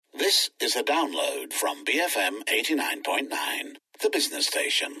This is a download from BFM 89.9, the business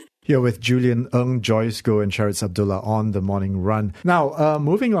station. Here with Julian Ng, Joyce Goh and Sharad Abdullah on The Morning Run. Now,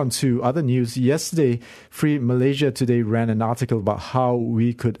 moving on to other news. Yesterday, Free Malaysia Today ran an article about how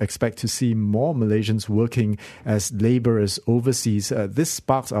we could expect to see more Malaysians working as labourers overseas. This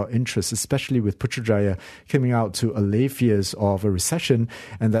sparked our interest, especially with Putrajaya coming out to allay fears of a recession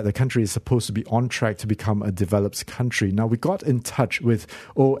and that the country is supposed to be on track to become a developed country. Now, we got in touch with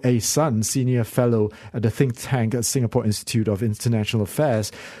O.A. Sun, Senior Fellow at the think tank Singapore Institute of International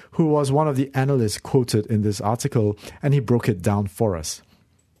Affairs, who was one of the analysts quoted in this article, and he broke it down for us.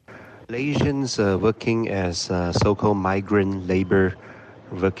 Malaysians working as so-called migrant labor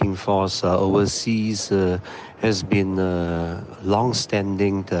working force overseas has been a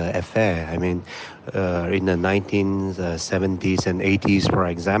long-standing affair. I mean, in the 1970s and 80s, for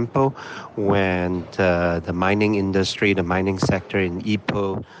example, when the mining industry, the mining sector in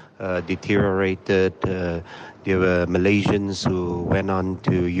Ipoh deteriorated, there were Malaysians who went on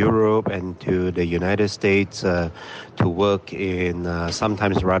to Europe and to the United States to work in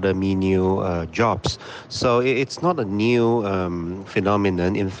sometimes rather menial jobs. So it's not a new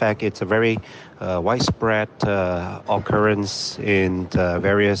phenomenon. In fact, it's a very widespread occurrence in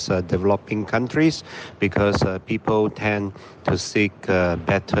various developing countries because people tend to seek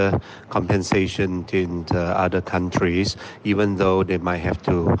better compensation in other countries, even though they might have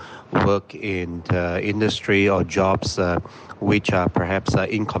to work in industry or jobs which are perhaps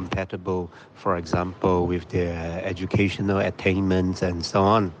incompatible, for example, with their educational attainments and so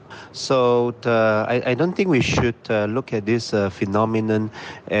on. So I don't think we should look at this phenomenon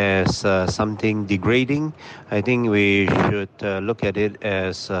as something degrading. I think we should look at it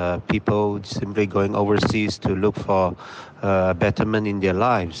as people simply going overseas to look for betterment in their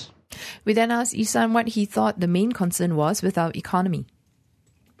lives. We then asked Isan what he thought the main concern was with our economy.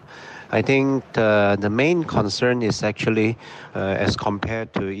 I think the main concern is actually, as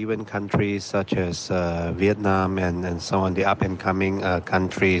compared to even countries such as Vietnam and so on, the up-and-coming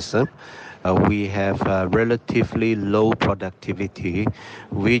countries, we have relatively low productivity,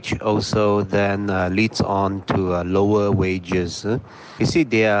 which also then leads on to lower wages. You see,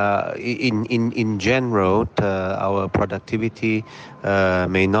 in general, our productivity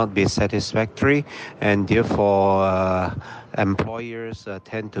may not be satisfactory, and therefore employers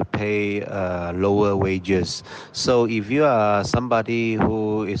tend to pay lower wages. So if you are somebody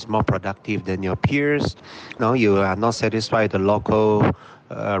who is more productive than your peers, you are not satisfied with the local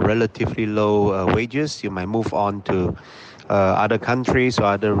relatively low wages, you might move on to other countries or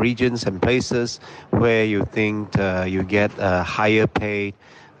other regions and places where you think you get a higher pay,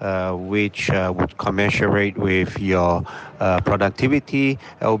 which would commensurate with your productivity,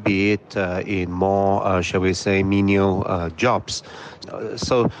 albeit in more, shall we say, menial jobs.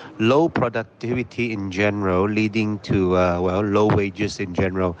 So low productivity in general leading to, low wages in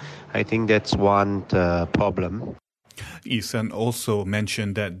general. I think that's one problem. Isan also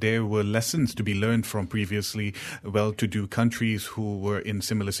mentioned that there were lessons to be learned from previously well-to-do countries who were in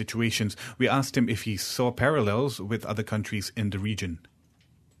similar situations. We asked him if he saw parallels with other countries in the region.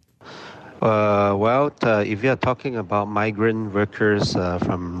 If you are talking about migrant workers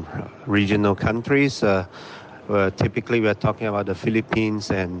from regional countries, typically we are talking about the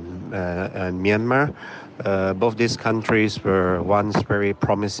Philippines and Myanmar. Both these countries were once very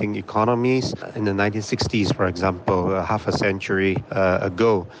promising economies in the 1960s, for example, half a century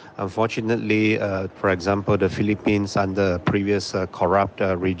ago. Unfortunately, for example, the Philippines under previous corrupt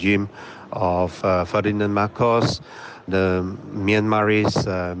regime of Ferdinand Marcos, the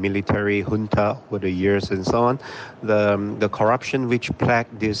Myanmarese military junta over the years and so on, the corruption which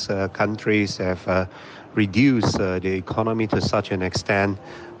plagued these countries have reduced the economy to such an extent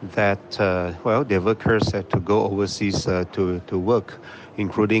that, their workers had to go overseas to work,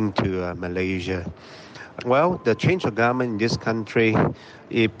 including to Malaysia. Well, the change of government in this country,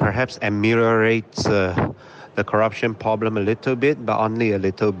 it perhaps ameliorates the corruption problem a little bit, but only a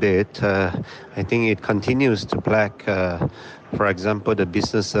little bit. I think it continues to plague, for example, the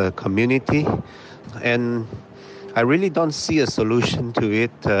business community. And I really don't see a solution to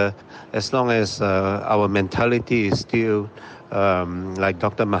it as long as our mentality is still, like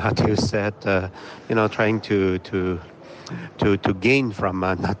Dr. Mahathir said, trying to gain from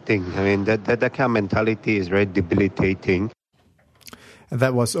nothing. I mean, that kind of mentality is very debilitating.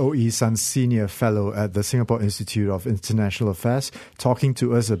 That was O.E. Sun, Senior Fellow at the Singapore Institute of International Affairs, talking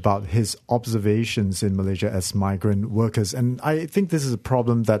to us about his observations in Malaysia as migrant workers. And I think this is a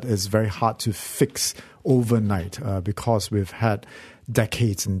problem that is very hard to fix overnight because we've had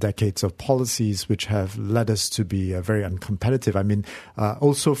decades and decades of policies which have led us to be very uncompetitive. I mean,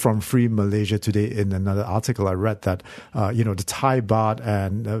 also from Free Malaysia today, in another article, I read that, the Thai baht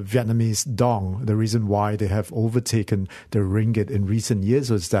and Vietnamese dong, the reason why they have overtaken the ringgit in recent years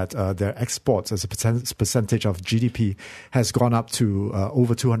was that their exports as a percentage of GDP has gone up to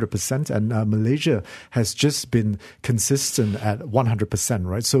over 200%, and Malaysia has just been consistent at 100%,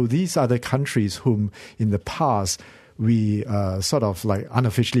 right? So these are the countries whom in the past we sort of like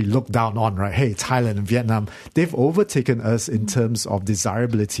unofficially look down on, right? Hey, Thailand and Vietnam, they've overtaken us in terms of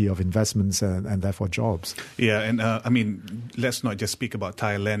desirability of investments and therefore jobs. Yeah, and let's not just speak about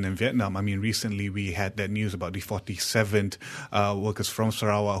Thailand and Vietnam. I mean, recently we had that news about the 47th workers from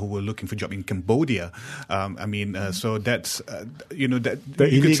Sarawak who were looking for job in Cambodia. So that's, that... The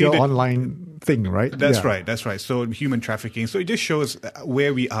illegal online thing, right? That's right. So human trafficking. So it just shows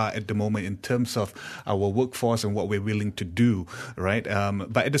where we are at the moment in terms of our workforce and what we're willing to do, right?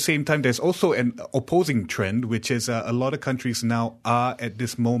 But at the same time, there's also an opposing trend, which is a lot of countries now are at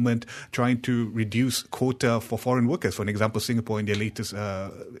this moment trying to reduce quota for foreign workers. For example, Singapore in their latest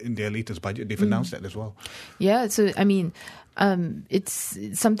budget, they've announced that as well. Yeah, so I mean, it's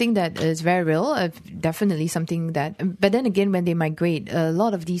something that is very real, definitely something that, but then again, when they migrate, a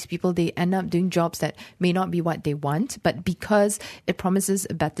lot of these people, they end up doing jobs that may not be what they want, but because it promises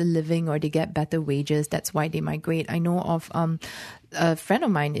a better living or they get better wages, that's why they migrate. I know of a friend of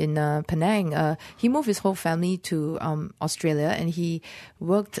mine in Penang. He moved his whole family to Australia, and he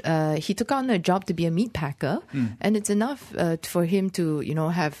worked. He took on a job to be a meat packer, and it's enough for him to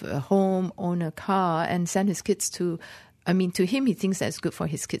have a home, own a car, and send his kids to. I mean, to him, he thinks that's good for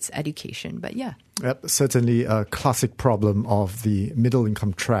his kids' education. But yeah. Yep, certainly a classic problem of the middle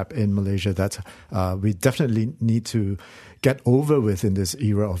income trap in Malaysia that we definitely need to get over with in this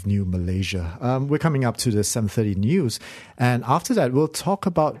era of new Malaysia. We're coming up to the 7:30 news. And after that, we'll talk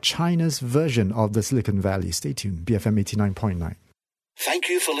about China's version of the Silicon Valley. Stay tuned. BFM 89.9. Thank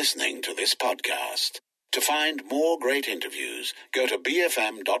you for listening to this podcast. To find more great interviews, go to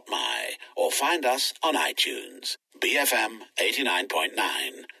bfm.my or find us on iTunes. BFM 89.9,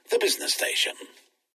 the business station.